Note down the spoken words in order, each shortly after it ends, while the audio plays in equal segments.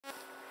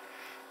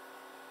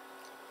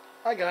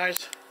Hi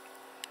guys,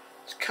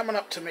 it's coming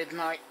up to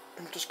midnight.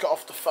 I've just got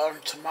off the phone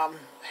to Mum,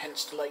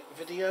 hence the late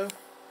video.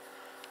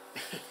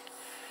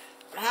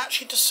 And I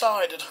actually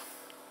decided,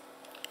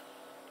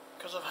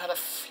 because I've had a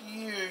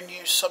few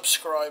new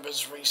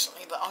subscribers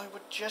recently, that I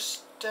would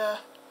just do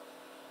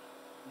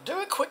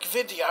a quick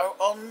video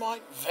on my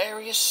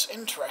various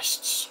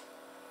interests,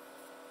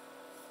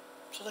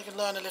 so they can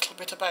learn a little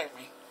bit about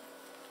me.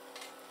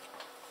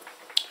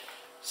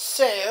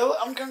 So,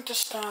 I'm going to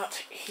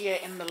start here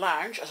in the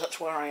lounge, as that's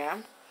where I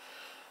am.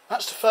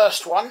 That's the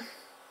first one.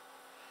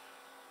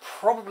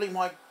 Probably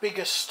my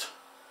biggest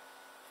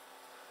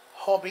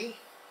hobby,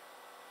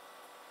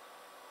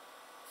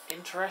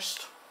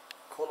 interest,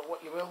 call it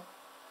what you will.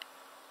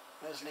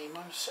 There's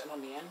Nemo sitting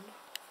on the end.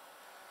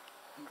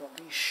 I've got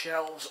these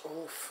shelves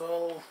all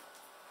full,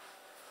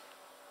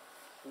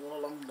 all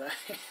along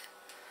there.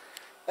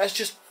 There's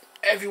just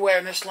everywhere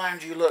in this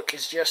lounge you look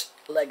is just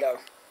Lego.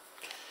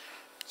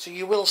 So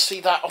you will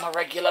see that on a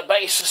regular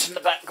basis in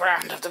the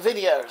background of the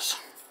videos.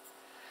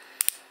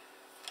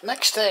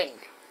 Next thing,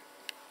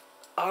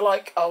 I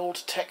like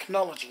old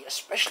technology,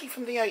 especially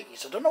from the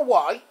 80s. I don't know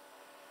why.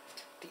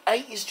 The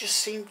 80s just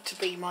seemed to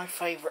be my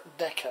favourite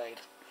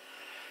decade.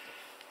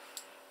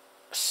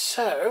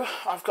 So,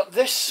 I've got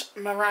this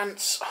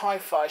Marantz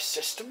hi-fi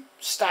system,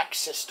 stack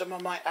system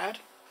I might add,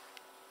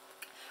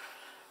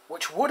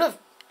 which would have,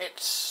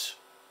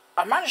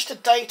 I managed to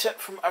date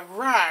it from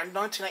around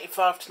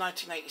 1985 to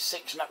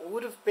 1986, and that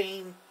would have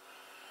been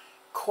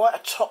quite a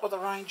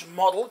top-of-the-range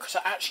model, because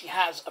it actually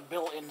has a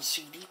built-in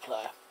CD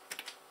player,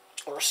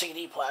 or a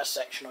CD player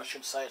section, I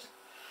should say.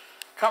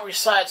 Can't really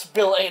say it's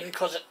built-in,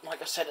 because,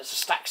 like I said, it's a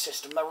stack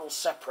system, they're all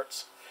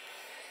separates.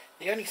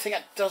 The only thing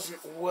that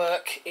doesn't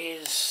work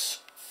is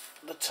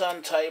the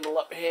turntable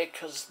up here,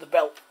 because the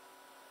belt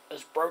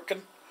is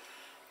broken.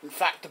 In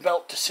fact, the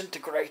belt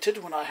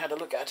disintegrated when I had a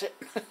look at it.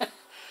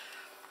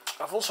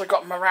 I've also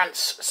got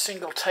Marantz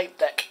single tape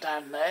deck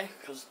down there,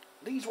 because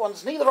these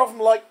ones, neither of them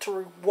like to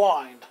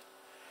rewind.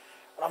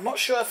 And I'm not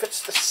sure if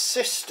it's the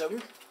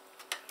system,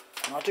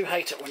 and I do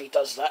hate it when he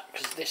does that,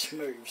 because this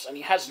moves, and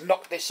he has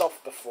knocked this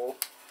off before.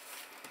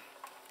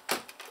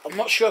 I'm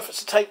not sure if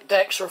it's the tape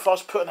decks or if I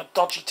was putting a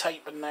dodgy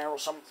tape in there or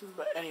something,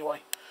 but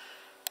anyway,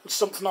 it's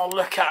something I'll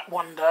look at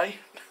one day.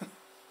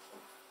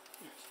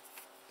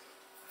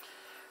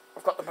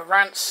 I've got the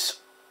Marantz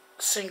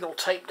single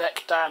tape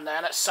deck down there,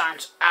 and it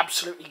sounds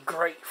absolutely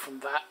great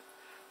from that.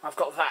 I've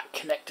got that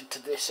connected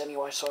to this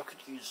anyway, so I could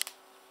use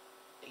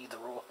either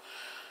or.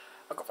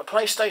 I've got my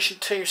PlayStation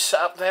 2 set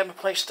up there, my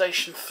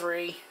PlayStation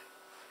 3,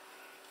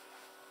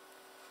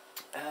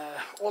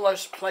 all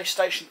those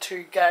PlayStation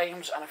 2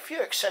 games, and a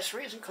few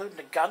accessories, including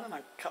a gun and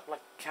a couple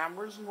of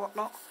cameras and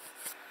whatnot,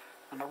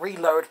 and a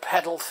reload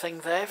pedal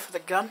thing there for the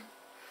gun.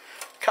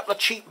 A couple of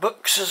cheap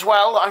books as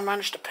well that I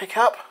managed to pick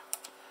up.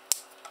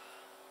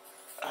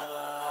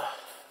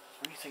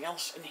 Anything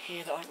else in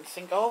here that I can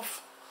think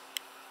of?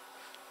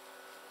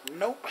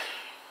 Nope.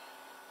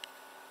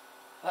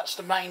 That's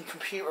the main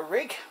computer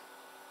rig.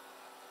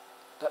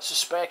 That's a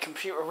spare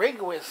computer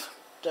rig with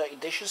dirty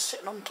dishes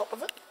sitting on top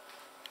of it.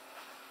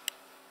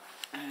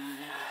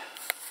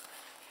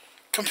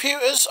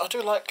 Computers, I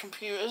do like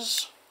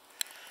computers.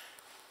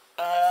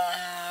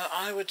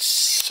 I would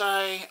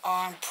say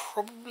I'm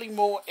probably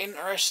more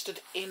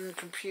interested in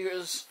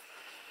computers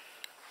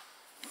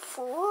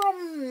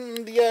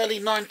from the early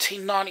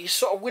 1990s,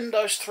 sort of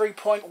Windows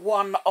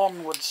 3.1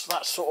 onwards,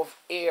 that sort of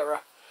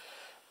era.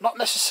 Not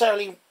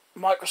necessarily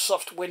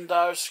Microsoft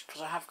Windows,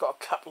 because I have got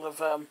a couple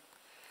of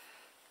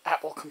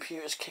Apple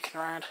computers kicking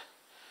around.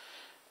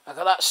 I've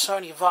got that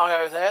Sony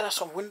Vaio there,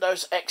 that's on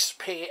Windows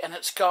XP, and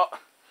it's got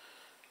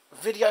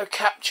video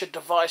capture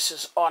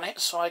devices on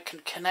it, so I can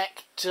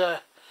connect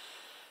that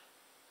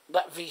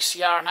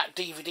VCR, and that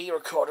DVD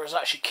recorder is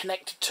actually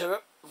connected to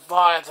it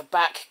via the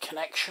back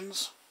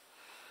connections.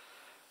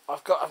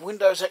 I've got a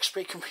Windows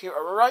XP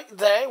computer right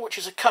there, which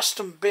is a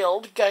custom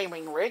build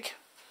gaming rig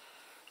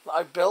that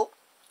I built,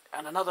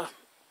 and another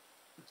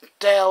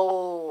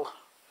Dell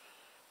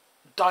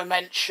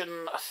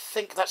Dimension, I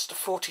think that's the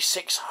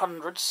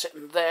 4600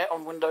 sitting there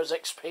on Windows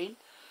XP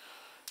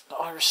that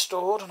I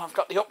restored, and I've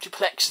got the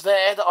Optiplex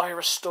there that I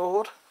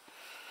restored,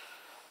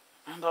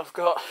 and I've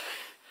got,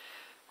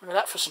 look at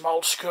that for some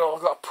old school,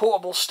 I've got a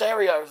portable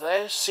stereo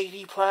there,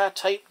 CD player,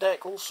 tape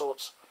deck, all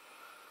sorts.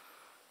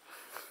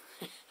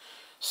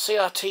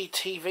 CRT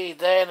TV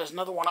there, there's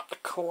another one up the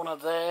corner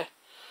there.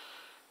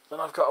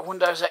 Then I've got a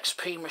Windows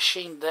XP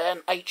machine there,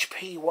 an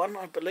HP one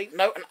I believe,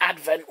 no, an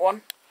Advent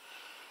one.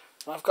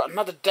 And I've got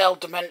another Dell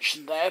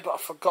Dimension there, but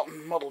I've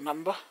forgotten the model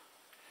number.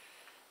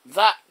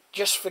 That,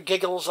 just for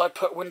giggles, I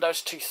put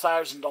Windows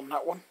 2000 on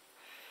that one.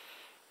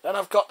 Then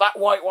I've got that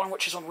white one,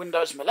 which is on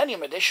Windows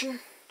Millennium Edition.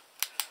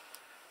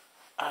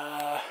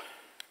 And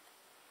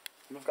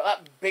I've got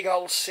that big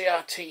old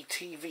CRT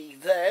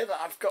TV there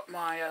that I've got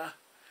my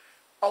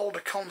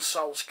older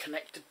consoles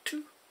connected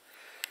to.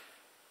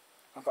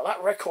 I've got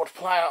that record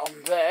player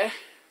on there,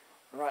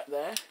 right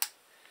there,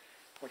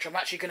 which I'm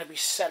actually going to be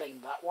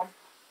selling, that one.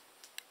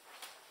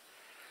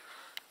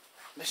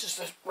 This is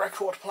the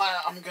record player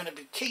I'm going to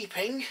be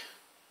keeping,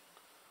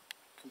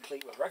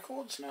 complete with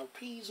records and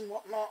LPs and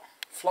whatnot,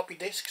 floppy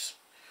disks.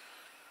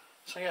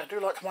 So yeah, I do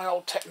like my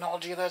old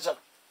technology. There's a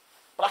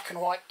black and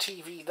white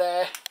TV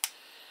there.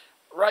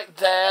 Right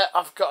there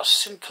I've got a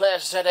Sinclair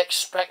ZX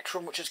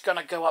Spectrum which is going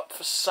to go up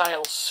for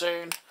sale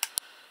soon.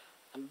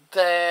 And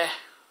there,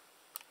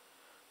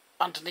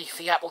 underneath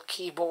the Apple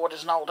keyboard,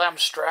 is an old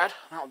Amstrad.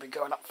 That'll be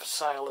going up for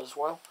sale as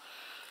well.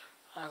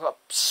 I've got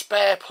a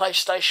spare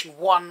PlayStation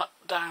 1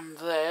 down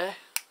there.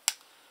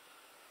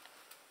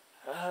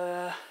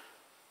 Yeah,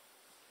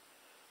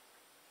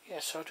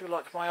 so I do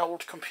like my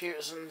old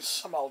computers and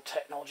some old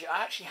technology.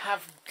 I actually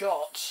have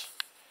got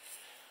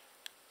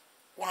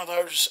one of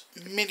those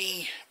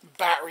mini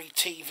battery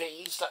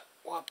TVs that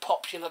were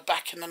popular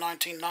back in the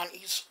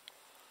 1990s.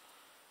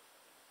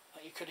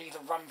 That you could either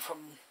run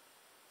from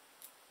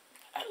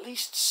at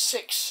least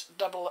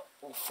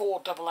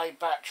 4 AA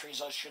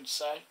batteries, I should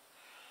say,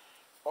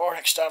 or an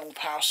external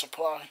power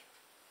supply.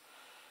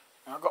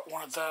 And I've got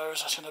one of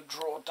those that's in a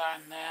drawer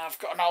down there. I've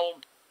got an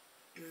old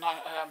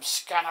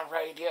scanner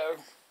radio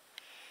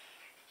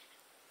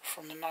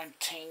from the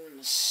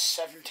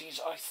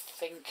 1970s, I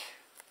think.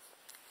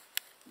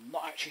 I'm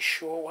not actually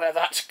sure where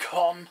that's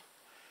gone.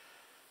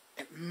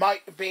 It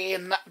might be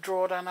in that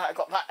drawer down there. I've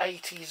got that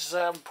 80s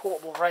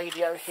portable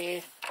radio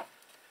here.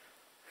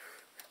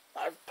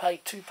 I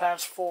paid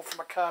 £2 for from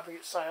a car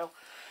boot sale.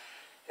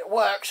 It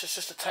works, it's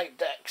just the tape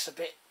deck's a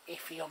bit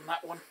iffy on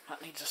that one.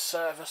 That needs a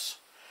service.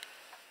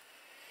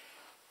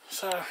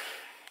 So,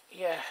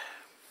 yeah,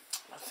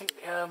 I think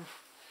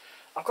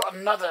I've got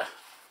another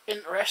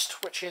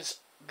interest, which is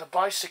the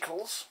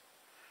bicycles.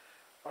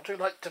 I do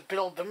like to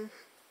build them,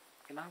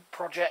 you know,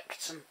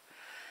 projects, and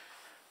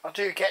I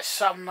do get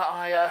some that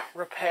I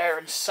repair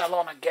and sell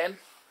on again.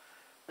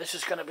 This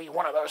is going to be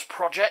one of those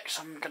projects.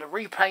 I'm going to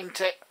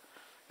repaint it,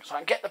 so I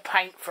can get the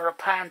paint for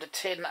 £1 a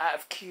tin out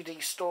of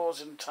QD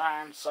stores in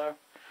town. So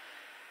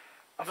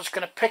I'm just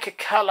going to pick a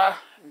colour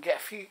and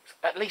get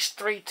at least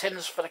 3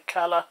 tins for the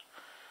colour,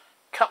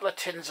 a couple of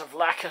tins of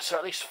lacquer, so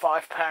at least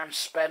 £5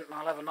 spent, and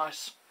I'll have a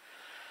nice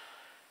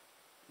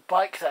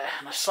bike there.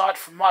 And aside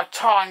from my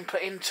time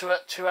put into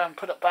it to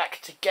put it back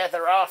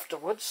together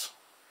afterwards,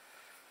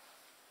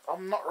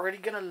 I'm not really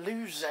going to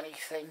lose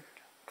anything,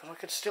 because I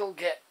could still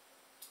get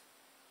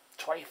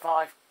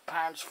 £25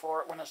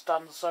 for it when it's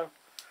done. So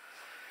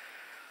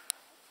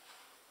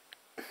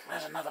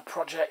there's another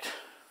project.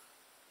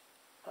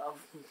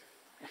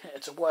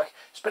 It's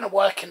been a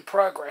work in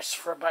progress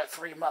for about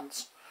 3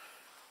 months.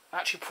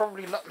 Actually,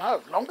 probably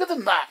no, longer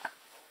than that.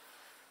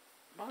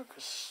 No,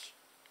 because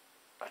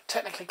I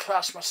technically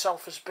class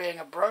myself as being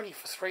a brony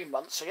for 3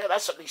 months. So yeah,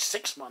 that's at least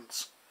 6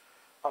 months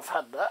I've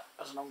had that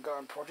as an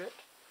ongoing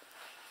project.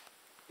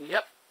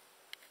 Yep,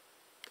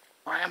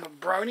 I am a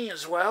brony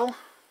as well.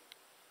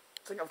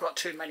 I think I've got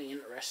too many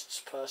interests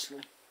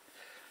personally.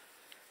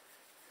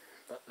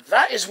 But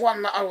that is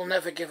one that I will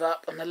never give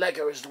up, and the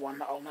Lego is the one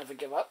that I'll never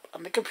give up,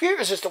 and the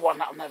computers is the one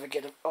that I'll never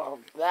give up. Oh,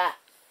 there.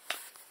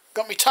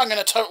 Got me tongue in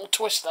a total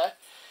twist there.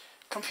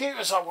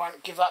 Computers I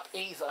won't give up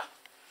either.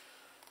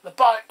 The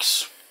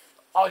bikes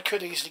I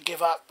could easily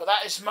give up, but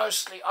that is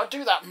mostly, I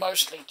do that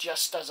mostly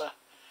just as a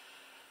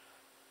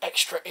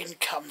extra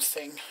income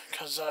thing,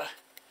 because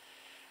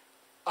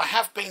I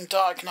have been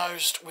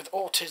diagnosed with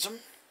autism,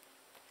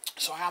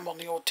 so I am on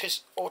the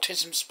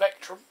autistic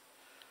spectrum,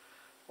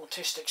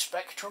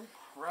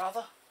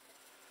 rather.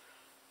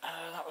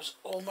 That was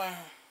almost,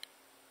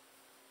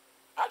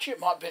 actually it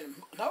might have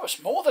been, no,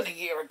 it's more than a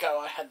year ago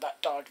I had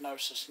that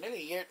diagnosis,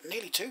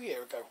 nearly 2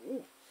 years ago.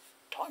 Ooh,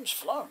 time's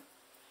flown.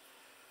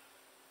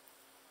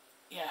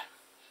 Yeah.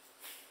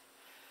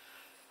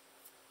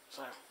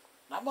 So,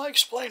 that might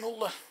explain all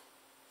the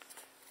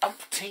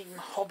umpteen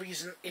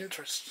hobbies and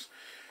interests.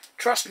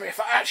 Trust me, if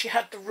I actually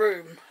had the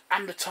room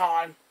and the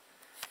time,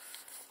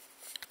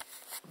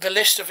 the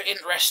list of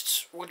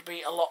interests would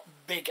be a lot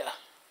bigger.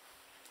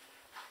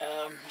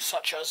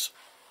 Such as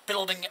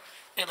building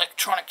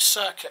electronic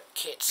circuit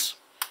kits,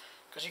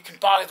 because you can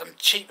buy them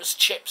cheap as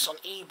chips on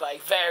eBay,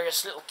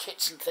 various little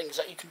kits and things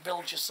that you can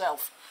build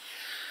yourself.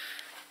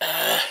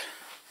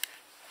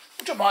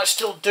 Which I might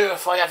still do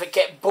if I ever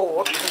get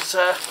bored, because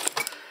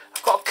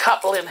I've got a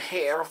couple in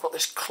here. I've got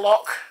this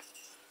clock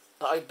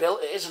that I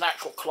built. It is an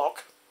actual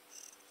clock.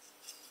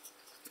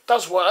 It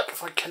does work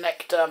if I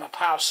connect a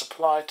power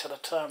supply to the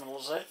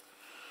terminals there.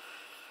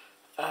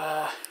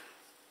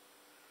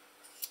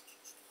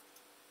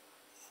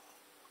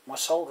 My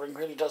soldering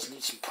really does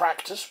need some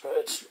practice, but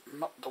it's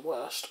not the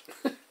worst.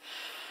 There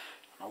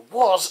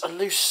was a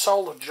loose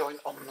solder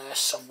joint on there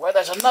somewhere.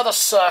 There's another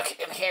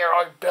circuit in here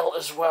I built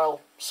as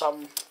well,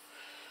 somewhere.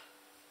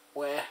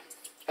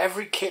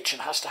 Every kitchen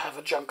has to have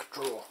a junk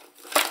drawer.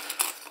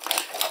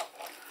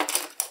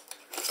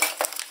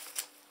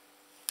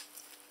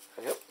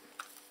 Yep.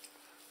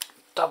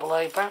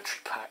 AA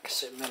battery pack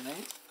sitting in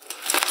there.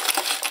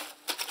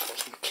 Got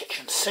some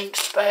kitchen sink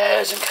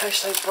spares in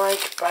case they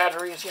break.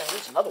 Batteries. Yeah,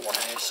 there's another one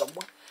in here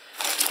somewhere.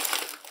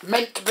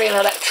 Meant to be an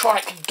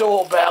electronic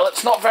doorbell.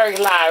 It's not very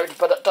loud,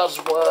 but it does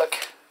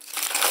work.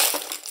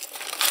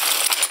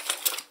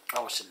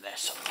 else in there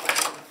somewhere.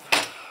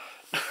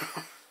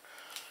 A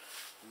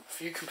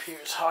few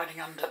computers hiding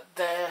under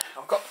there.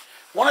 I've got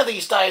one of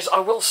these days. I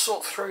will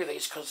sort through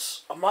these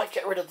because I might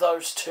get rid of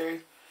those two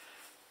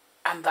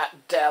and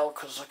that Dell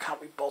because I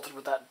can't be bothered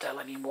with that Dell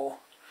anymore.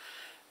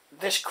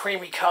 This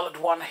creamy coloured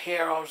one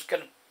here, I was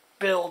going to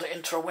build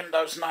into a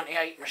Windows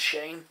 98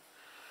 machine.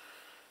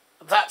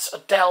 That's a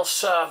Dell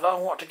server. I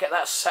want to get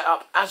that set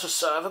up as a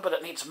server, but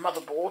it needs a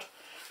motherboard.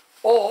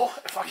 Or,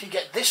 if I can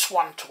get this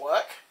one to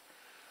work,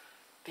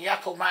 the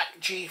Apple Mac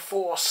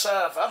G4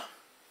 server,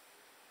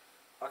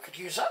 I could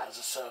use that as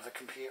a server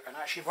computer and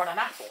actually run an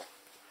Apple.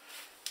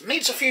 It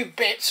needs a few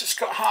bits. It's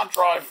got hard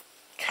drive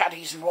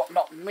caddies and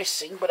whatnot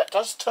missing, but it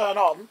does turn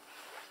on.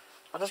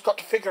 I just got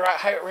to figure out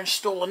how to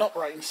install an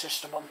operating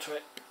system onto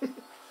it.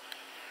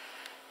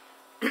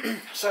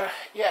 So,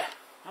 yeah,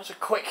 that's a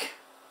quick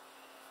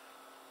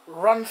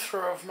run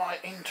through of my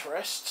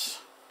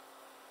interests.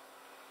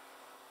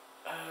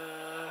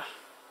 I'm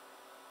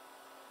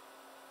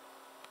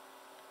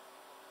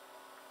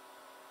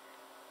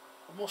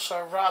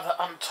also rather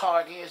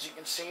untidy, as you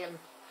can see, and,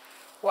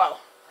 well,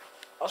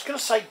 I was going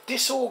to say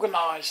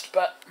disorganised,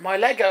 but my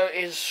Lego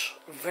is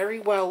very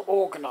well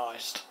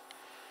organised.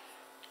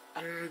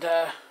 And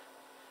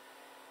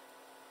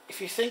if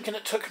you're thinking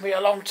it took me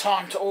a long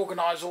time to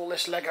organise all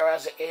this Lego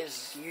as it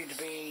is, you'd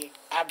be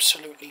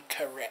absolutely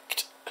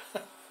correct.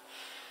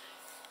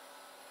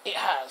 It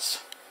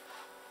has.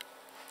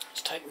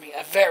 It's taken me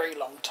a very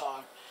long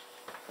time.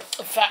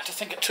 In fact, I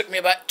think it took me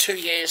about 2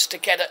 years to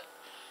get it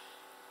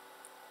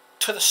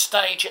to the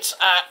stage it's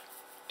at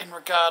in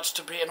regards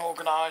to being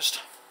organised.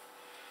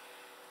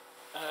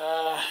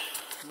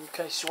 In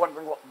case you're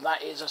wondering what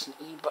that is, that's an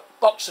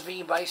box of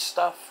eBay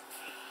stuff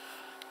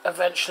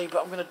eventually,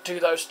 but I'm going to do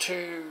those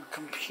two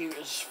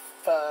computers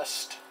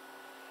first.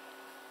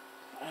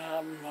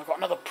 I've got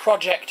another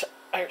project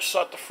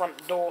outside the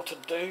front door to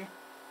do.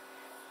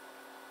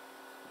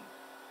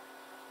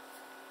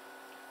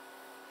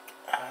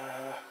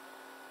 I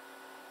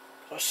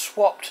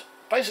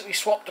basically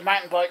swapped a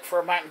mountain bike for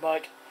a mountain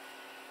bike.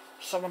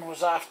 Someone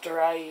was after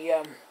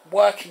a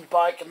working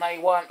bike and they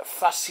weren't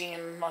fussy,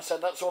 and I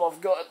said that's all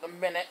I've got at the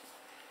minute.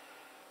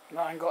 And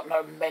I ain't got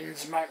no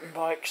men's mountain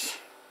bikes.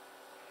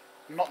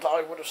 Not that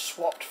I would have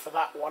swapped for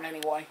that one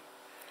anyway.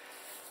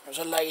 It was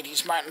a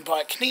lady's mountain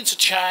bike. Needs a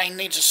chain,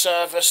 needs a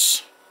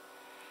service.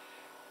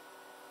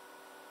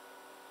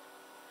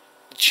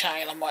 The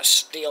chain I might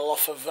steal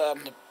off of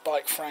the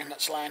bike frame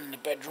that's laying in the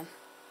bedroom.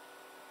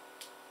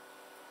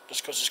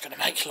 Just because it's going to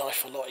make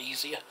life a lot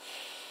easier.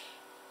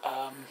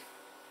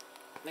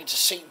 Needs a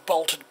seat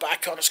bolted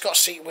back on. It's got a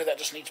seat with it,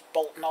 just needs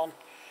bolting on.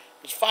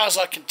 As far as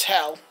I can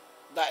tell,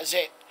 that is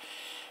it.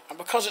 And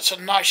because it's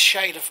a nice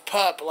shade of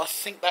purple, I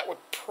think that would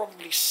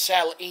probably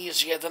sell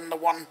easier than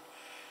the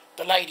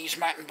lady's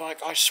mountain bike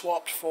I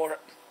swapped for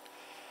it.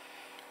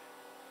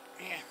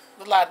 Yeah,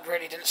 the lad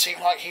really didn't seem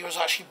like he was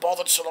actually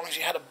bothered so long as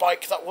he had a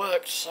bike that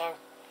worked, so...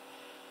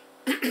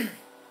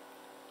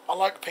 I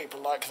like people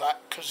like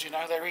that, because, you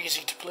know, they're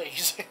easy to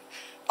please.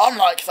 I'm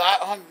like that.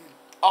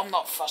 I'm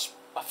not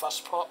a fuss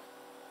pot.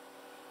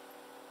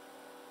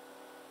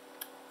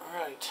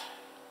 Right.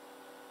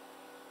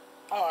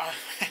 Oh,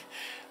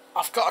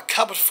 I've got a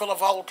cupboard full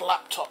of old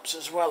laptops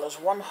as well. There's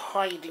one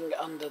hiding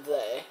under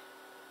there.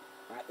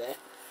 Right there.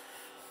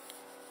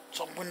 It's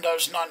on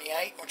Windows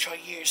 98, which I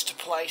use to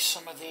play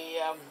some of the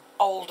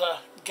older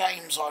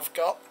games I've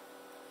got.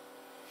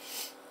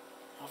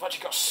 I've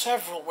actually got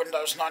several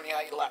Windows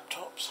 98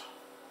 laptops.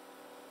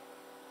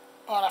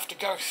 I'll have to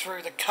go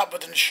through the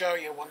cupboard and show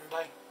you one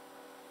day.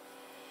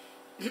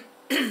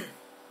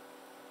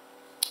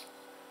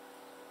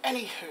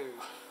 Anywho,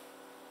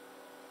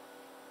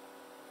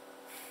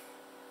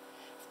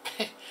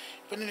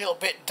 been a little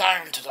bit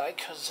down today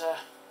because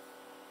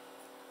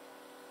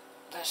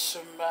there's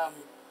some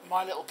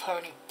My Little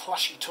Pony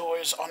plushie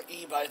toys on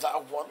eBay that I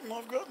want, and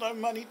I've got no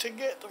money to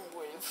get them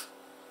with.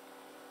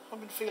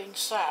 I've been feeling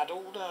sad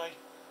all day.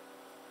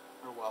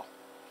 Oh well.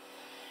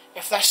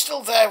 If they're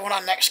still there when I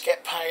next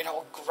get paid,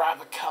 I'll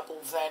grab a couple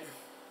then.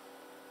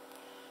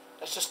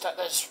 It's just that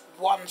there's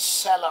one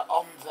seller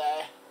on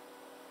there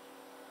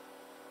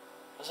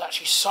has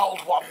actually sold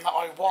one that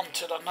I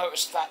wanted. I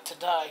noticed that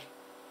today.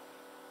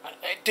 And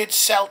it did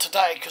sell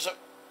today because it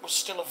was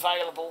still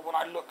available when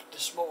I looked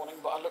this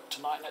morning, but I looked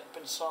tonight and it had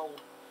been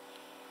sold.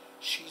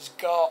 She's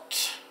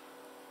got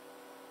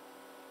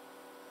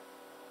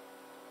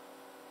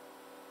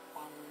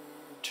 1,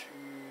 2,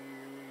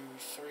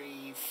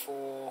 3,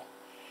 4,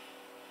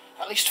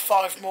 at least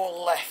 5 more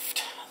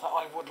left that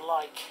I would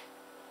like.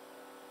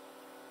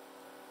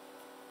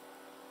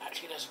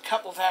 Actually, there's a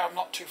couple there I'm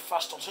not too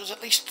fussed on, so there's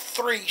at least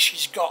 3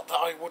 she's got that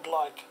I would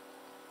like.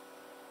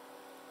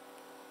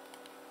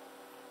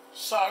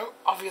 So,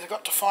 I've either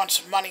got to find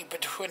some money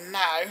between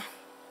now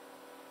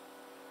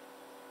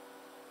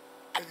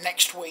and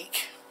next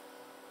week,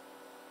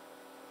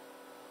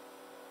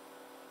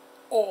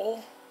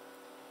 or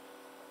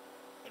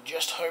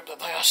just hope that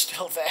they are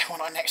still there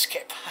when I next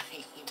get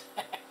paid.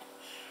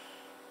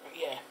 But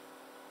yeah,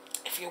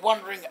 if you're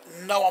wondering,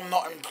 no, I'm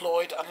not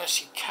employed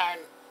unless you count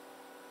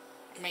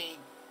me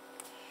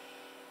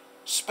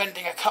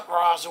spending a couple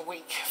of hours a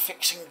week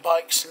fixing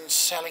bikes and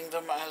selling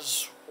them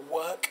as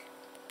work.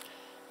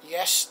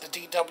 Yes, the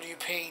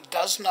DWP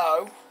does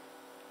know.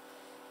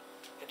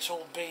 It's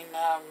all been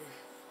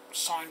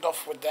signed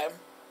off with them.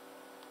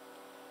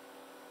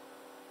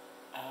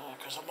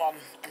 Because I'm on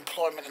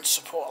employment and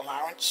support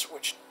allowance,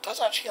 which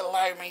does actually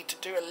allow me to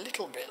do a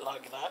little bit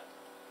like that.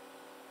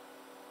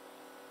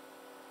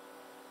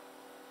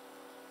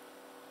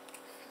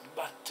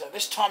 But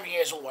this time of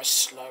year is always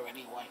slow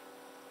anyway.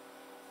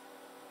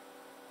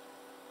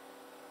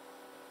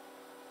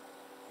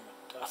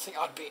 But I think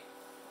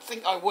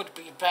I would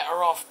be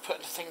better off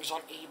putting things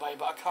on eBay,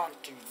 but I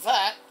can't do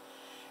that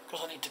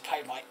because I need to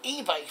pay my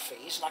eBay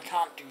fees, and I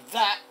can't do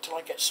that till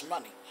I get some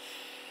money.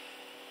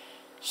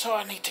 So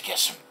I need to get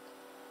some,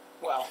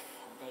 well,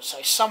 I'm going to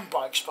say some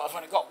bikes, but I've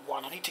only got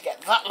one. I need to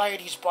get that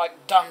lady's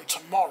bike done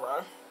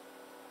tomorrow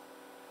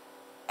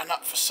and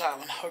up for sale,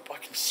 and hope I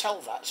can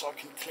sell that so I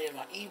can clear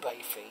my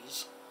eBay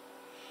fees,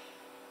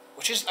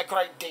 which isn't a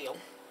great deal.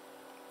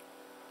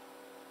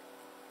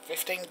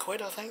 15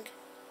 quid, I think,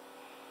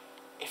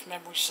 if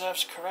memory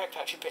serves correct.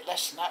 Actually a bit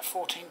less than that,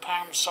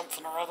 £14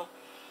 something or other.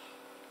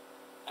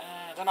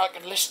 Then I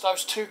can list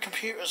those two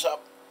computers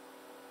up.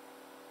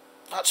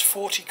 That's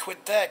 40 quid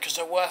there, because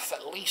they're worth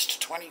at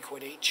least 20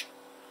 quid each.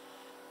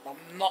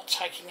 I'm not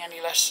taking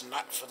any less than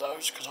that for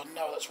those, because I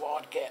know that's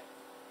what I'd get.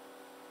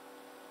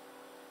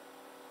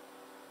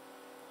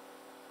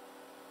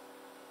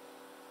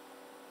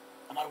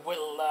 And I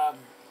will,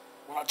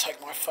 when I take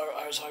my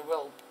photos, I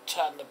will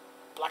turn the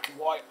black and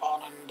white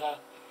on and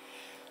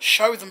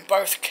show them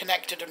both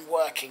connected and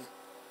working.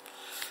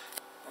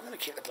 I'm going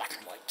to keep the black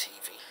and white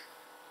TV.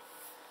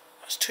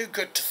 It's too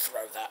good to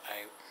throw that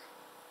out.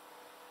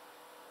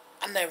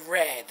 And they're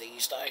rare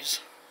these days.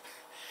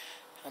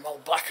 Them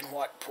old black and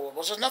white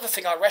portables. There's another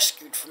thing I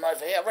rescued from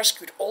over here. I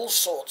rescued all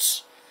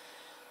sorts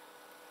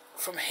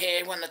from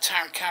here when the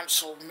town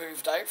council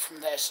moved out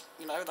from there.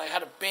 You know, they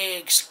had a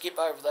big skip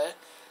over there.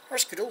 I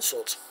rescued all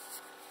sorts.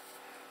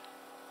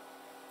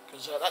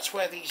 Because that's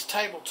where these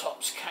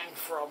tabletops came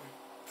from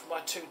my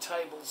two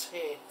tables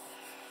here.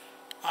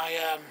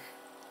 I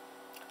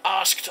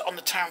asked on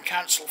the town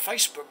council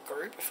Facebook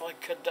group if I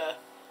could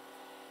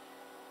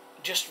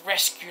just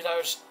rescue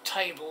those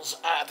tables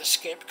out of the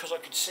skip, because I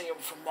could see them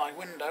from my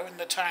window, and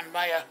the town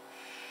mayor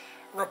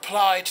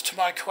replied to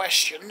my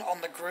question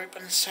on the group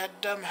and said,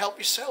 help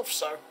yourself.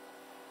 So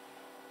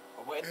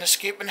I went in the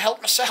skip and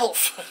helped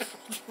myself.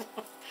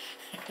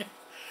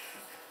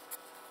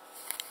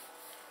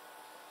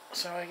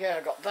 So yeah,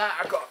 I got that.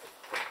 I got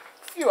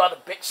a few other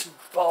bits and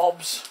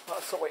bobs that I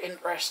thought were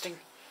interesting.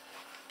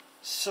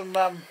 Some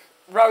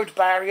road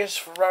barriers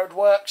for road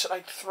works that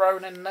they'd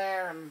thrown in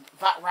there, and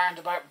that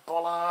roundabout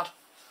bollard.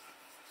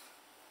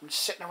 And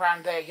sitting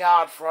around their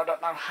yard for I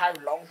don't know how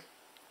long.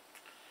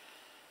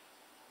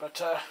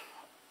 But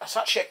it's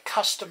actually a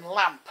custom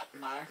lamp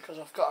now, because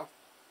I've got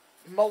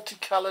a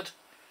multicoloured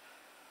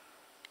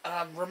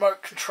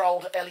remote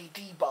controlled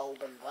LED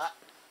bulb in that.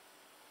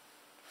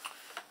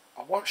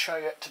 I won't show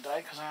you it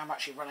today because I am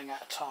actually running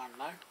out of time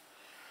now.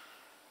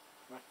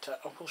 But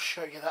I will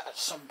show you that at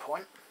some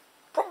point.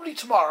 Probably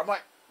tomorrow. I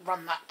might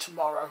run that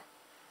tomorrow.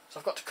 So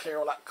I've got to clear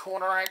all that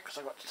corner out because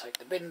I've got to take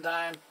the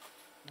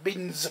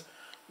bins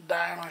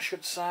down I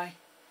should say.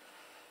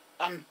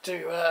 And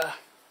do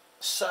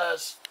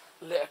Sir's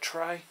litter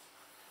tray.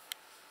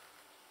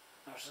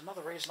 There was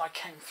another reason I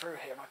came through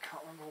here and I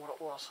can't remember what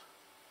it was.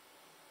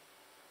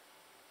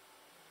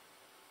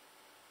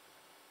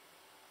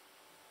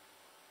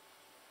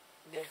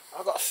 Yeah,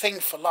 I've got a thing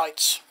for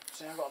lights.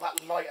 See, I've got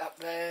that light up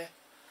there.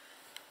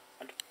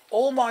 And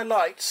all my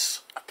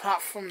lights,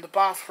 apart from the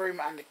bathroom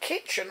and the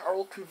kitchen, are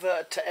all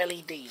converted to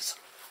LEDs.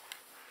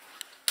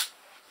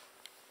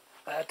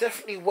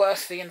 Definitely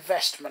worth the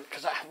investment,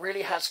 because that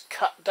really has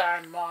cut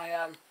down my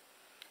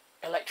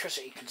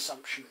electricity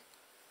consumption.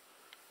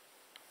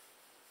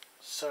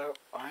 So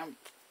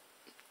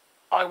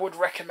I would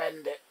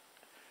recommend it.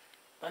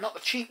 They're not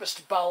the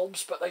cheapest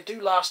bulbs, but they do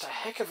last a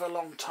heck of a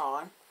long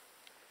time.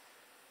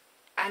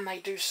 And they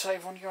do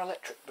save on your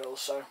electric bill,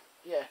 so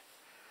yeah.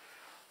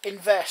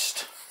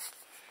 Invest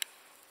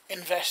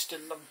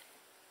in them.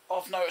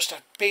 I've noticed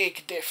a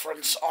big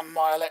difference on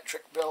my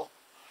electric bill.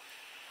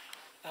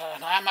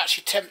 And I am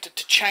actually tempted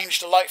to change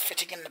the light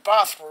fitting in the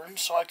bathroom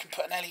so I can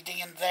put an LED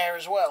in there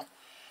as well.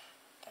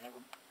 And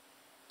I'm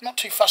not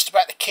too fussed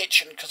about the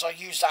kitchen because I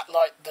use that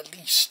light the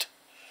least.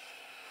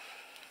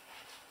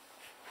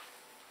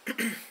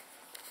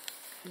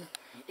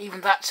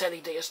 Even that's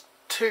LED. It's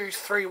 2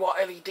 3-watt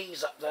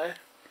LEDs up there.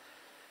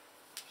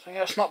 So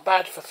yeah, it's not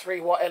bad for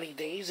 3-watt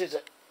LEDs, is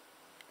it?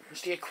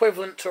 It's the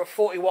equivalent to a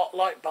 40-watt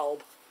light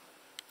bulb.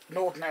 An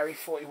ordinary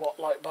 40-watt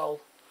light bulb.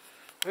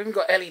 I've even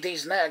got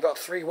LEDs in there. I've got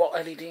a 3-watt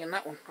LED in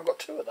that one. I've got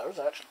 2 of those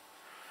actually.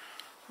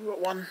 I've got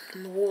one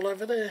on the wall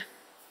over there.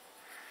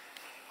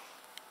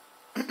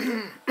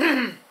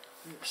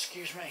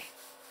 Excuse me.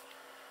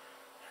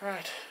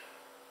 Right.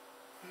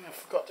 I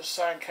forgot to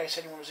say, in case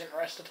anyone was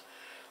interested,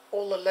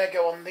 all the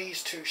Lego on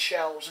these two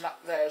shelves, and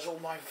up there is all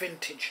my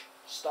vintage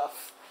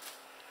stuff.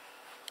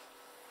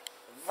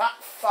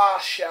 That far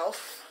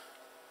shelf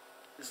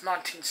is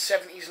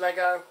 1970s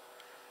Lego,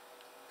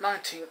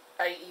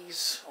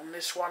 1980s on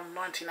this one,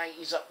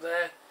 1980s up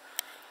there,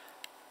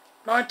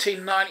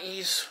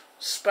 1990s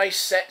space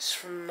sets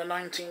from the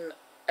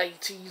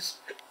 1980s.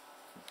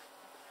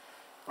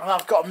 And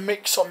I've got a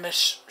mix on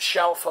this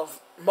shelf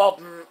of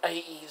modern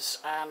 80s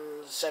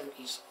and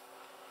 70s.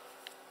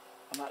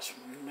 And that's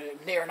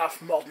near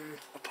enough modern,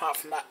 apart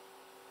from that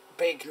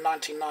big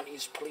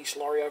 1990s police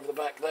lorry over the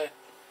back there.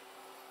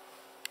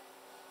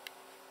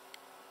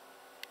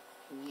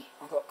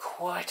 I've got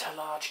quite a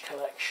large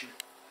collection.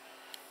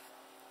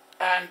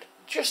 And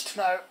just to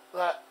note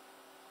that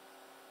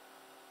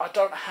I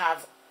don't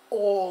have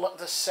all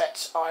the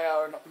sets I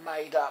own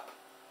made up.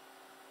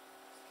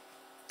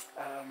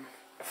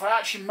 If I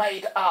actually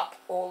made up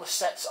all the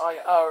sets I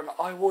own,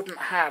 I wouldn't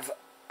have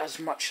as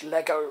much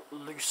Lego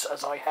loose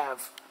as I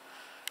have.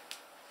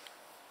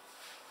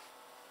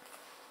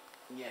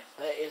 Yeah,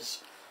 there is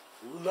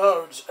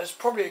loads. There's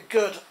probably a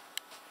good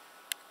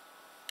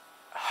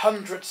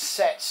 100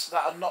 sets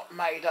that are not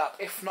made up,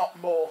 if not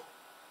more.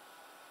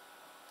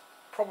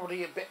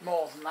 Probably a bit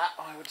more than that,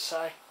 I would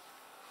say.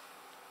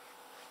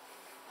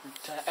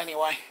 But,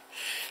 anyway,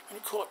 I'm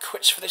going to call it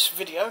quits for this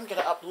video and get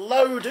it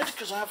uploaded,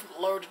 because I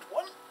haven't loaded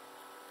one.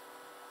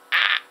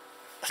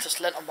 I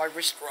just leant on my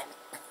wrist wrong.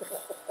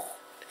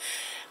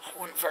 That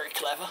wasn't very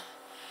clever.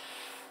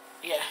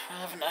 Yeah, I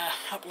haven't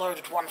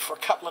uploaded one for a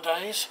couple of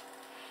days.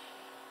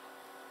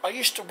 I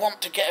used to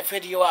want to get a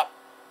video up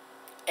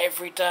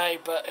every day,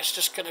 but it's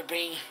just going to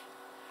be,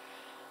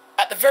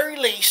 at the very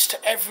least,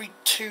 every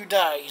 2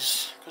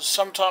 days, because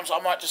sometimes I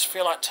might just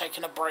feel like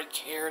taking a break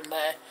here and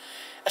there,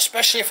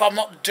 especially if I'm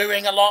not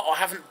doing a lot or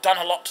haven't done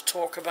a lot to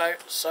talk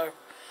about. So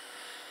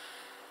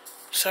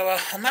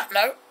on that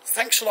note,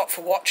 thanks a lot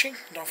for watching.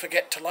 Don't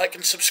forget to like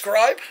and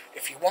subscribe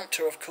if you want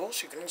to, of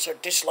course. You can also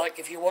dislike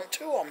if you want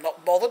to. I'm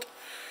not bothered.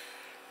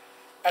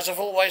 As I've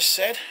always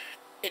said,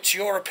 it's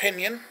your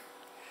opinion.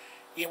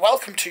 You're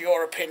welcome to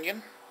your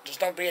opinion. Just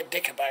don't be a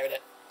dick about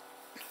it.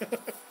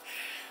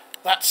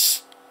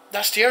 That's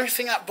the only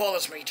thing that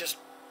bothers me. Just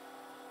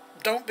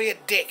don't be a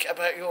dick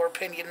about your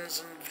opinions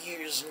and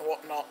views and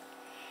whatnot.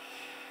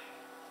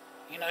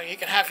 You know, you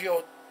can have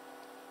you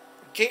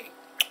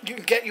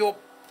can get your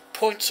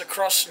points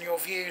across and your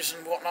views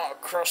and whatnot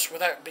across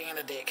without being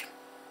a dick.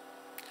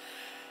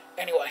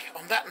 Anyway,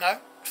 on that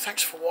note,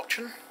 thanks for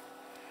watching.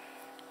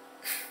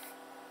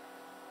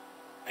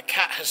 A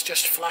cat has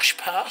just flashed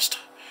past.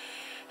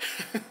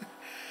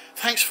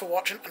 Thanks for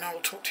watching, and I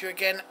will talk to you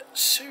again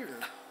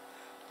soon.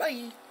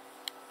 Bye.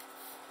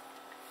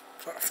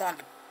 Trying to find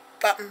the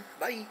button.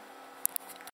 Bye.